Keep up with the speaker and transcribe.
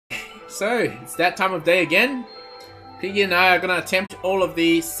So, it's that time of day again. Piggy and I are going to attempt all of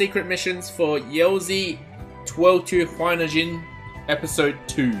the secret missions for Yelsy Tw'elteu Huainaz'jin Episode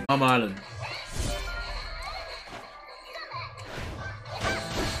 2, Palm Island.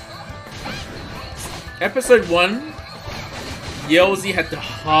 Episode 1, Yelsy had the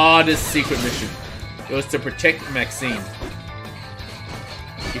hardest secret mission. It was to protect Maxine.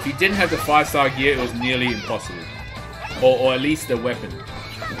 If you didn't have the 5-star gear, it was nearly impossible. Or at least the weapon.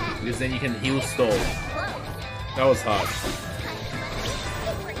 Because then you can heal stall. That was hard.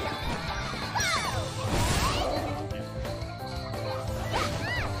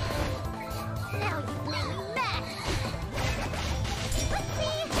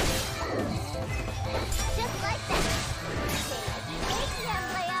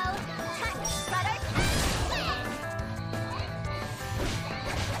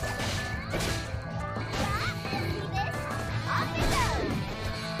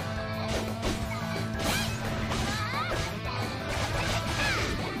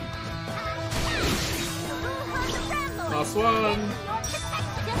 Last one.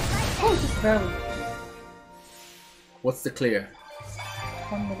 Oh, just barely. What's the clear?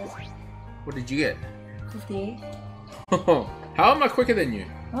 1 minute. What did you get? 58. How am I quicker than you?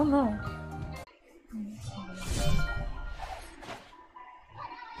 I don't know.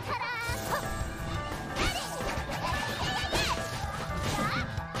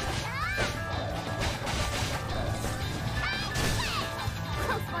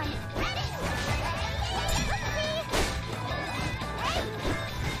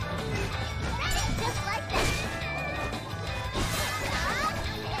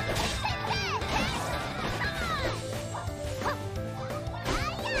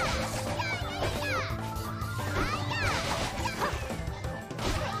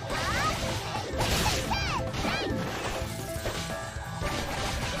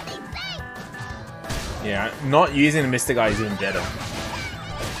 Yeah, not using the Mystic Arte is even better.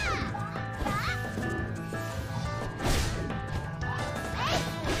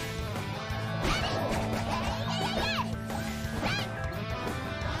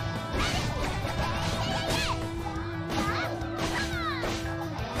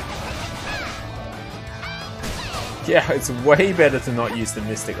 Yeah, it's way better to not use the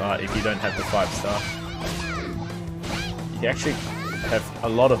Mystic Arte if you don't have the 5-star. You actually have a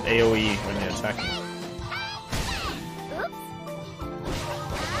lot of AoE when you're attacking.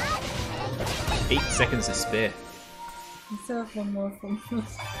 8 seconds to spare. You still have one more from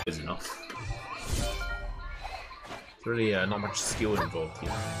this. Is enough. It's really not much skill involved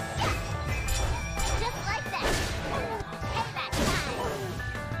here.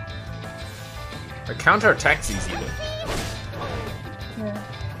 The counter attack's easy though. Yeah.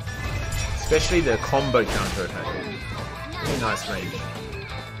 Especially the combo counter attack. Really nice range.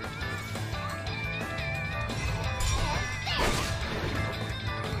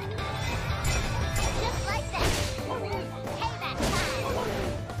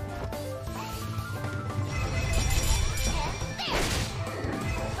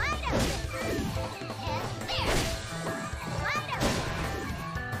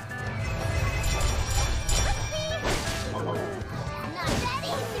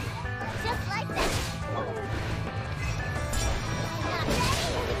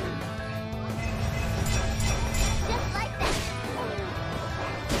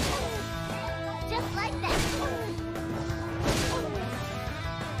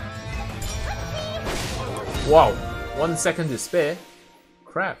 Wow, 1 second to spare?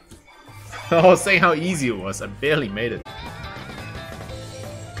 Crap. I was saying how easy it was, I barely made it. I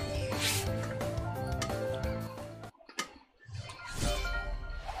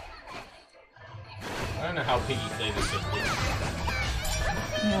don't know how Piggy played this game.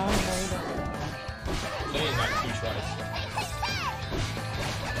 Yeah, I'm worried. Played in like 2 tries.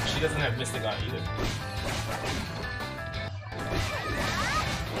 She doesn't have Mystic Arte either.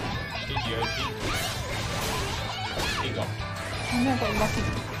 Piggy OP. He got. I know, I got lucky.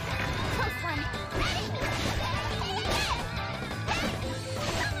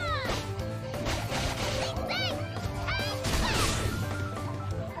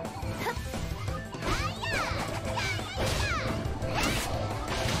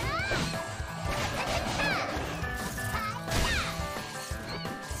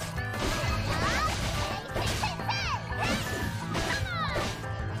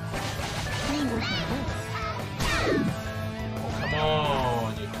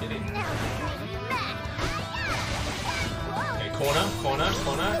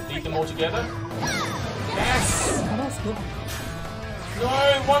 Corner, beat them all together. Yes! Oh, that's good. No,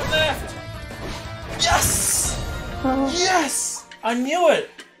 1 left! Yes! Oh. Yes! I knew it!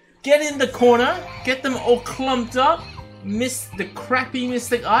 get in the corner, get them all clumped up. The crappy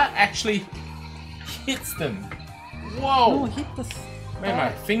Mystic Art actually hits them. Whoa! Oh, hit the... Man,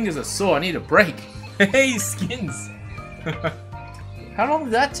 my fingers are sore. I need a break. Hey, skins. How long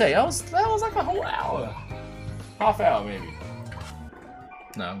did that take? That was like a whole hour. Half hour, maybe.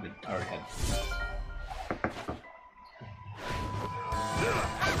 No, I'm good. I already had it.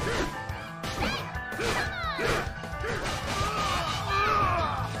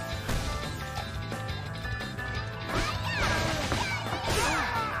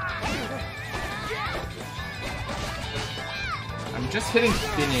 I'm just hitting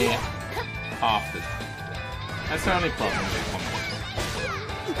thin air after. That's the only problem with combos.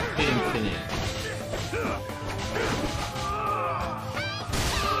 Hitting thin air.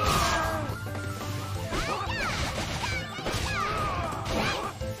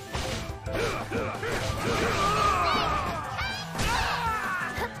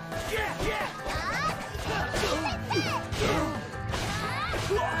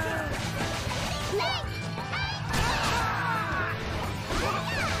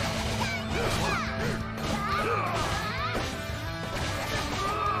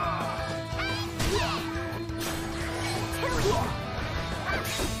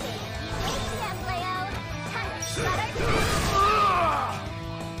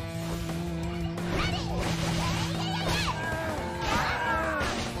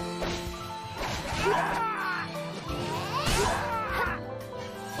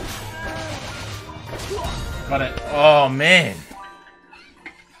 Got it. Oh man.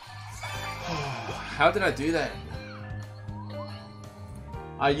 How did I do that?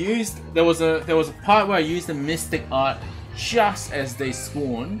 There was a part where I used the Mystic Art just as they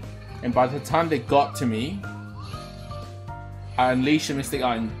spawned, and by the time they got to me, I unleashed the Mystic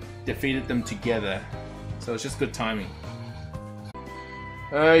Art and defeated them together. So it's just good timing.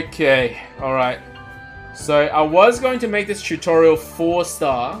 Okay, alright. So I was going to make this tutorial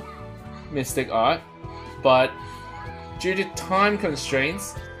 4-star Mystic Art, but due to time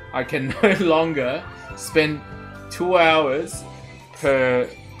constraints, I can no longer spend 2 hours per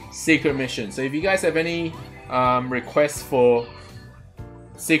secret mission. So if you guys have any requests for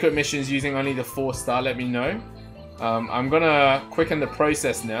secret missions using only the 4-star, let me know. I'm gonna quicken the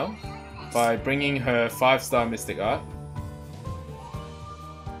process now by bringing her 5-star Mystic Art.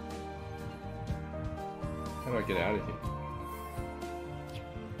 How do I get out of here?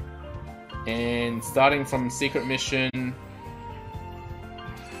 And starting from secret mission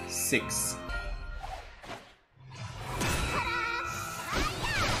 6.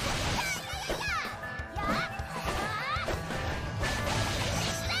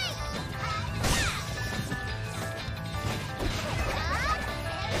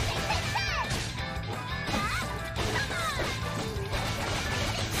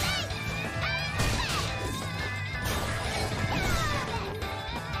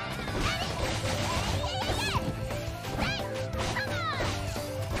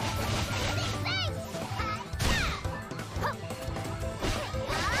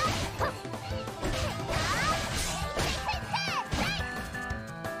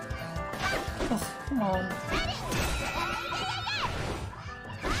 Come on.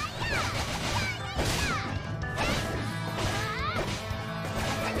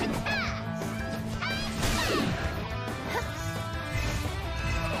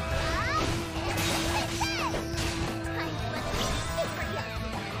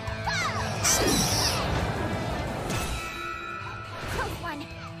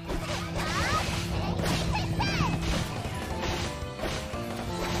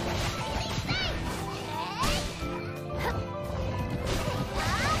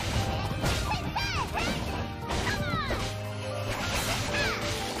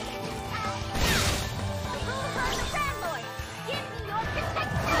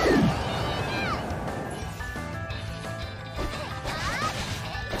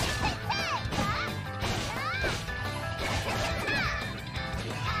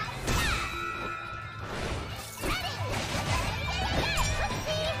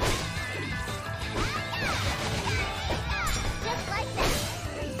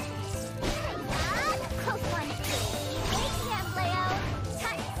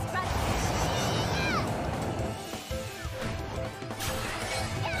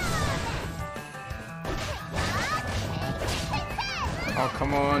 Oh,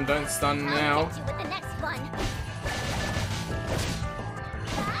 come on, don't stun now.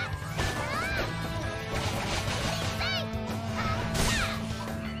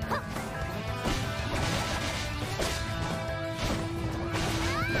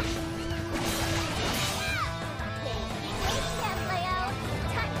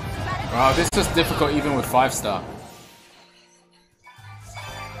 Wow, this was difficult even with 5-star.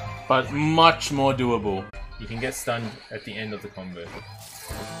 But much more doable. You can get stunned at the end of the combo.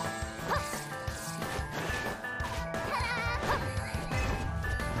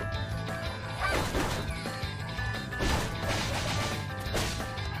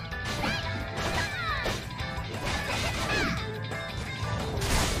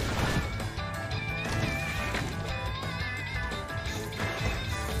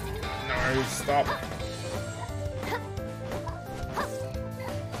 No, stop.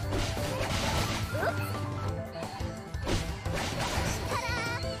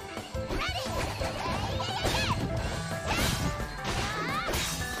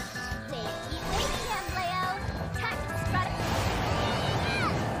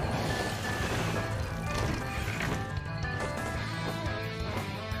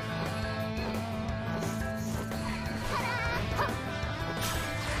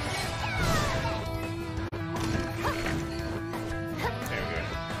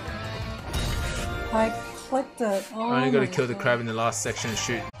 I clicked it. Oh, I only got to my kill the God. crab in the last section and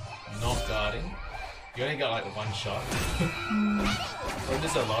shoot. Not guarding. You only got like one shot. Or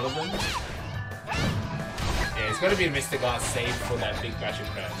just a lot of them. Yeah, it's got to be a Mystic Art save for that big batch of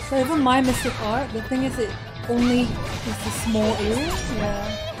crabs. So even my Mystic Art, the thing is it only is the small area. Yeah.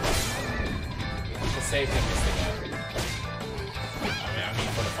 To save the Mystic Art. I mean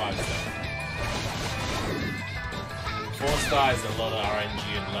for the 5-star. 4-star is a lot of RNG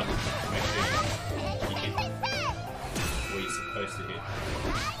and luck to make sure you hit what you're supposed to hit.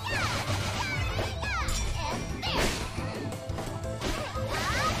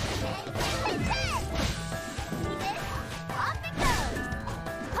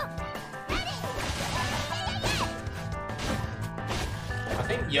 I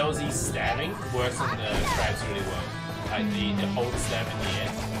think Yelsy's stabbing works on the crabs really well. Like the hold stab in the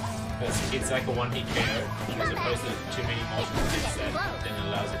end. Because it's like a one-hit KO, as opposed to too many multiple hits that then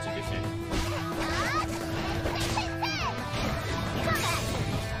allows it to defend.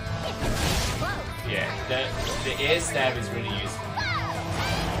 Yeah, the air stab is really useful.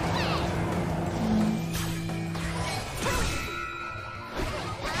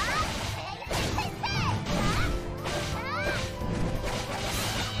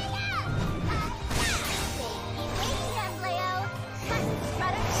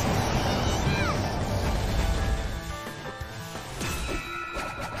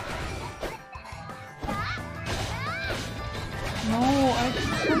 No, I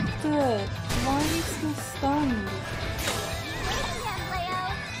clicked it. Why are you still stunned?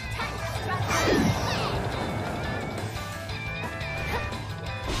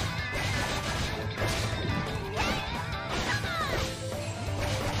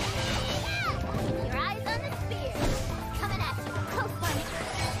 Your eyes on the spear. Coming at you. Close one.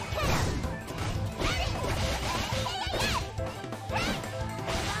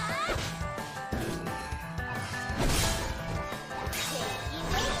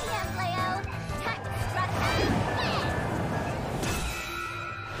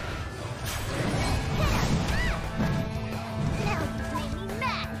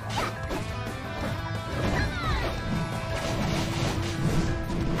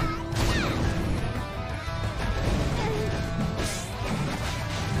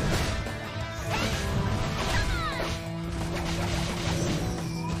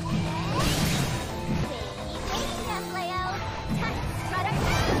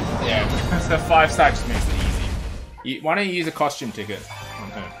 Yeah, because the 5-star just makes it easy. Why don't you use a costume ticket on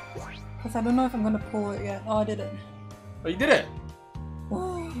her? Because I don't know if I'm gonna pull it yet. Oh, I did it. Oh, you did it!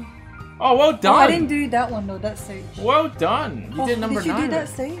 Oh, Oh, well done! I didn't do that one though, that stage. Well done! You did number 9. Did you do that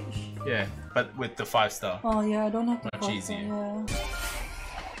stage? Yeah, but with the 5-star. Oh yeah, I don't have to Much cross easier. that, yeah.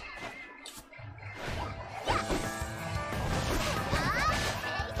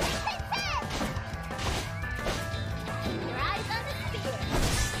 Your eyes on the spear.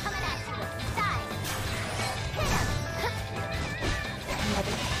 Coming at you with style.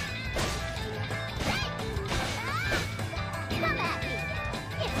 Come at me.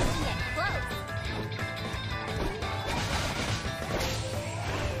 It's getting close.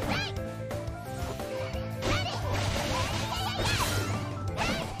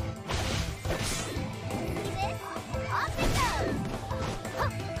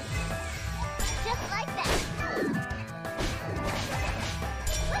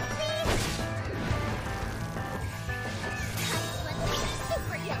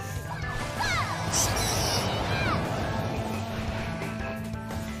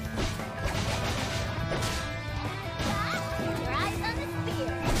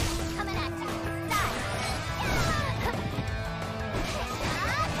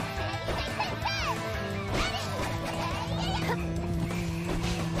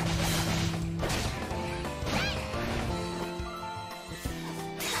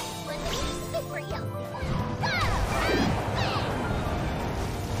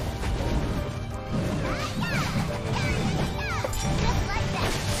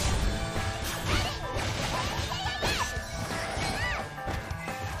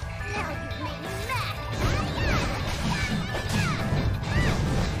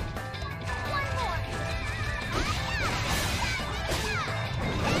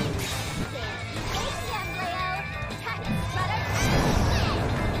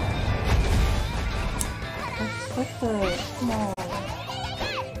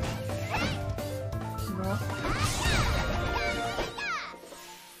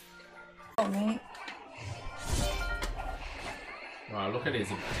 Look at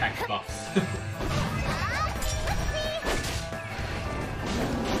his attack buffs.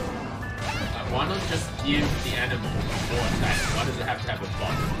 Why not just give the animal more attack? Why does it have to have a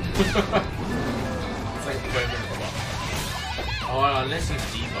buff? It's like a permanent buff. Oh, unless he's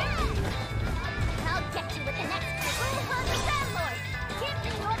debuffed. I'll get you with the next Rule for the Landlord. Give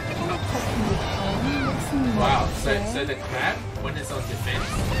me your Wow, so the crab, when it's on defense,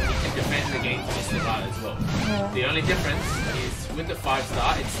 it can defend against Mystic Arte as well. Yeah. The only difference is with the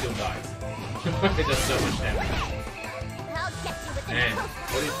 5-star, it still dies. It does so much damage. I'll get you with the And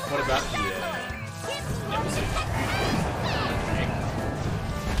next what about the episode?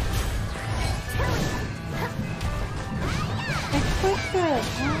 I clicked it.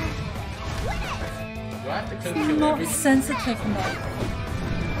 Do I have to It's kill not everything? sensitive enough.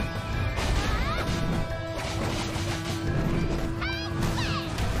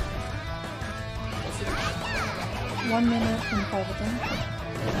 What's it? 1 minute and 5 of them.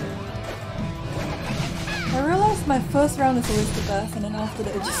 I realized my first round is always the best, and then after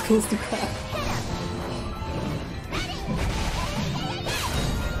that it just goes to crap.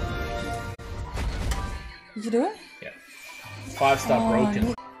 Did you do it? Yeah. 5-star Oh,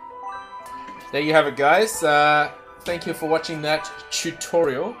 broken. There you have it, guys. Thank you for watching that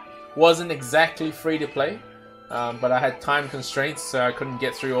tutorial. Wasn't exactly free to play, but I had time constraints, so I couldn't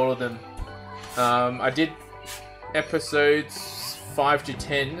get through all of them. I did episodes 5 to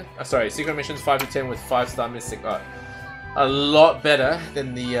 10. Sorry, secret missions 5 to 10 with 5-star Mystic Arte. A lot better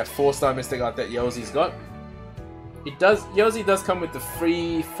than the 4-star Mystic Arte that Yelsy's got. Yelsy does come with the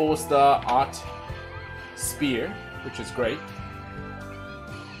free 4-star art spear, which is great.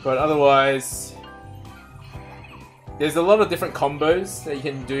 But otherwise, there's a lot of different combos that you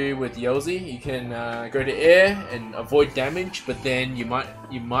can do with Yelsy. You can go to air and avoid damage, but then you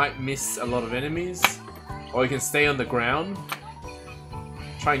might miss a lot of enemies, or you can stay on the ground,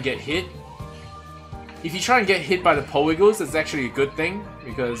 try and get hit. If you try and get hit by the pole wiggles, it's actually a good thing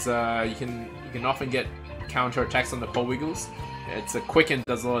because you can often get counter attacks on the pole wiggles. It's a quick and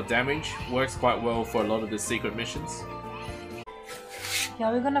does a lot of damage. Works quite well for a lot of the secret missions. Yeah,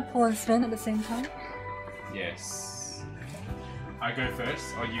 we're gonna pull and spin at the same time. Yes. I go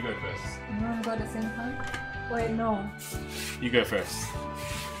first, or you go first? You wanna go at the same time? Wait, no. You go first.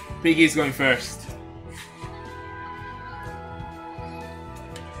 Piggy's going first.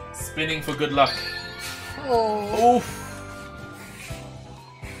 Spinning for good luck. Oh. Oof.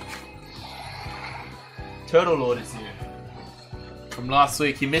 Turtle Lord is here. From last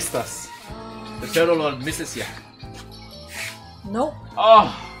week, he missed us. The Turtle Lord misses you. Nope.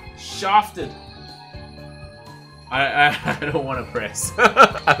 Oh, shafted. I don't want to press.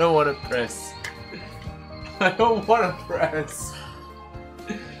 I don't want to press. I don't want to press.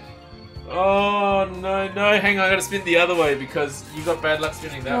 Oh no, hang on, I gotta spin the other way because you got bad luck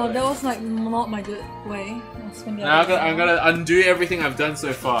spinning that way. No, that was like not my good way. I'll spin the Now other way. I'm gonna undo everything I've done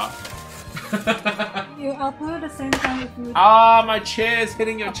so far. I'll pull at the same time with you. Ah, my chair's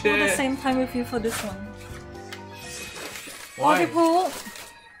hitting your I'll pull at the chair. same time with you for this one. Why? Okay, pull.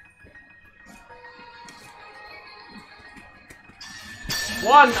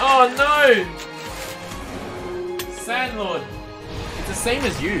 One! Oh no! Sandlord! It's the same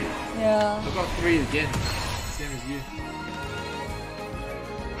as you. Yeah. I've got 3 again. Same as you.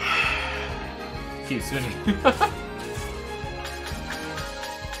 Keep spinning.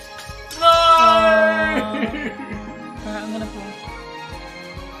 No! Alright, I'm gonna pull.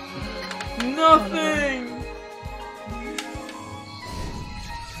 Nothing!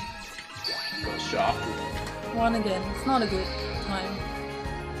 Got shafted. One again. It's not a good time.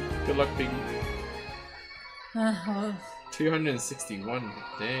 Good luck, Piggy. Oh. 261.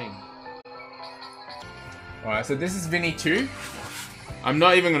 Dang. Alright, so this is Vinny 2. I'm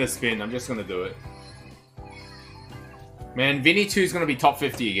not even gonna spin, I'm just gonna do it. Man, Vinny 2 is gonna be top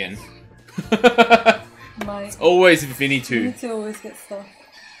 50 again. My. Always Vinny 2. You need to always get stuff.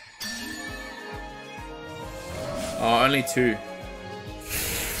 Oh, only 2.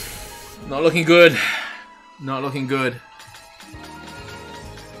 Not looking good. Not looking good.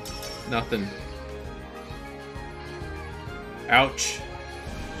 Nothing. Ouch.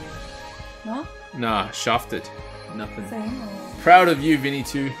 No? Nah, shafted. Nothing. Same. Or... Proud of you, Vinny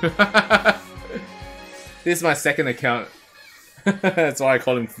 2. This is my second account. That's why I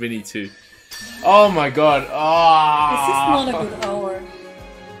call him Vinny 2. Oh my god. This is Ah. not a good hour.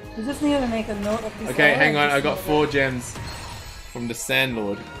 You just need to make a note of this. Okay, hour hang on. and I just got know 4 gems from the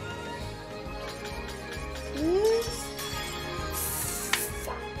Sandlord.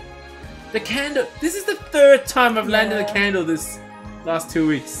 The candle. This is the 3rd time I've landed a Yeah. candle this last 2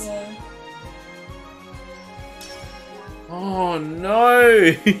 weeks. that. Yeah. Oh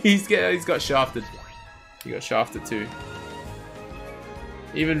no! He's got shafted. He got shafted too.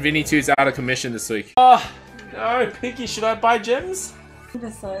 Even Vinny 2's out of commission this week. Oh no, Piggy, should I buy gems? You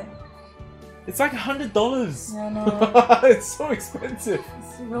decide. It's like $100. Yeah, no. It's so expensive.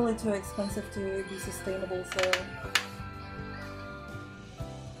 It's really too expensive to be sustainable, so...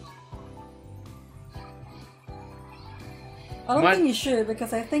 I don't think you should,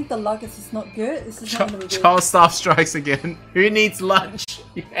 because I think the luck is just not good. It's just not going to be good. Charles Staff strikes again. Who needs lunch?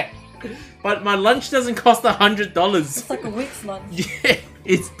 Yeah. But my lunch doesn't cost $100. It's like a week's lunch. Yeah,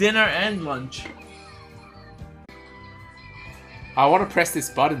 it's dinner and lunch. I want to press this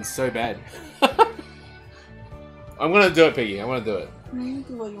button so bad. I'm gonna do it, Piggy. I'm gonna do it. You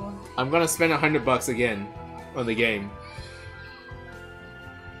do what you want. I'm gonna spend $100 again on the game.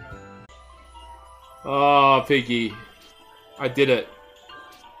 Oh, Piggy. I did it.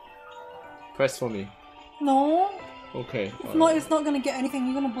 Press for me. No. Okay. It's not gonna get anything.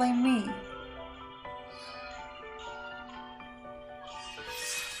 You're gonna blame me.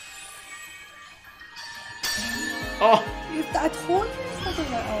 Oh! I told you it's not gonna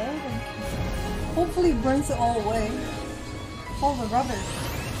get all. Hopefully it burns it all away. All the rubbish.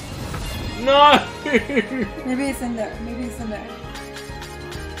 No! Maybe it's in there. Maybe it's in there.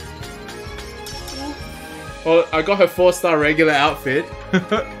 Well, I got her 4-star regular outfit.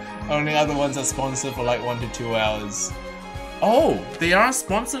 Only other ones are sponsored for like 1 to 2 hours. Oh, they are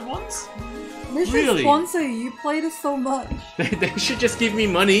sponsored ones? They should Really? sponsor you. You played it so much. They should just give me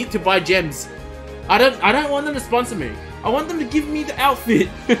money to buy gems. I don't want them to sponsor me. I want them to give me the outfit.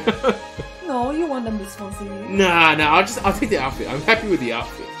 No, you want them to sponsor you. Nah, I'll take the outfit. I'm happy with the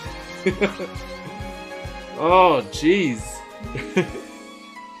outfit. Oh, jeez.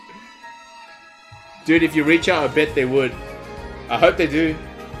 Dude, if you reach out, I bet they would. I hope they do.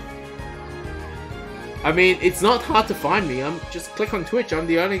 I mean, it's not hard to find me. Just click on Twitch. I'm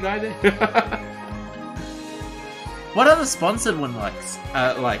the only guy there. What are the sponsored one likes?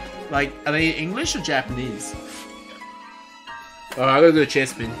 Like, are they English or Japanese? Oh, I'm gonna do a chair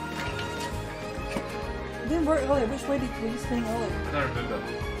spin. It didn't work earlier. Which way were you spinning earlier? I don't remember.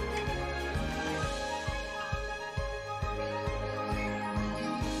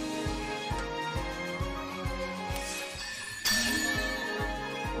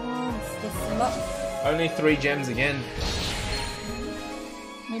 Oh, it's the luck. Only 3 gems again.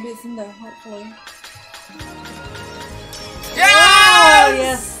 Maybe it's in there, hopefully. Yes! Oh,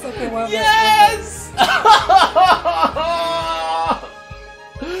 yes! Okay, well, yes!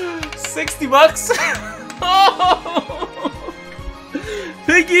 $60.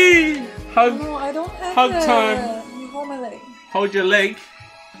 Piggy! Hug, no, I don't have hug it. time. You hold my leg. Hold your leg.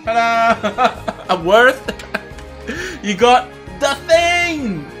 Ta-da! A worth. You got the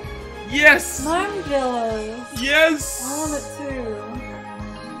thing! Yes! I'm jealous. Yes! I want it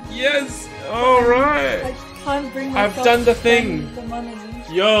too. Yes! Alright! I can't bring myself I've done the to spend thing. The money.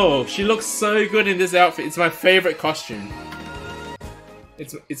 Yo, she looks so good in this outfit. It's my favorite costume.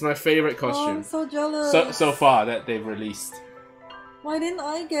 It's my favorite Oh, I'm costume. so jealous. So far that they've released. Why didn't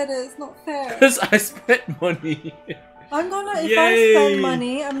I get it? It's not fair. Because I spent money. I'm gonna, if Yay. I spend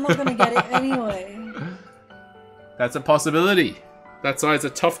money, I'm not gonna get it anyway. That's a possibility. That's why it's a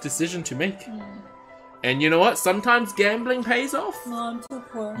tough decision to make. And you know what? Sometimes gambling pays off. No, I'm too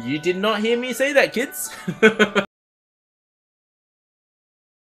poor. You did not hear me say that, kids.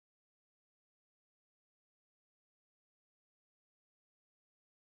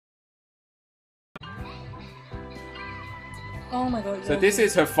 Oh my god. So yes. this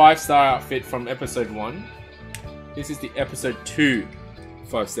is her 5-star outfit from episode 1. This is the episode 2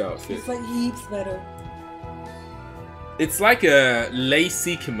 5-star outfit. It's like heaps better. It's like a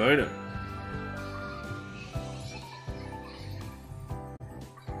lacy kimono.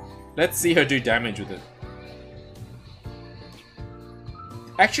 Let's see her do damage with it.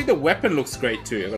 Actually, the weapon looks great too.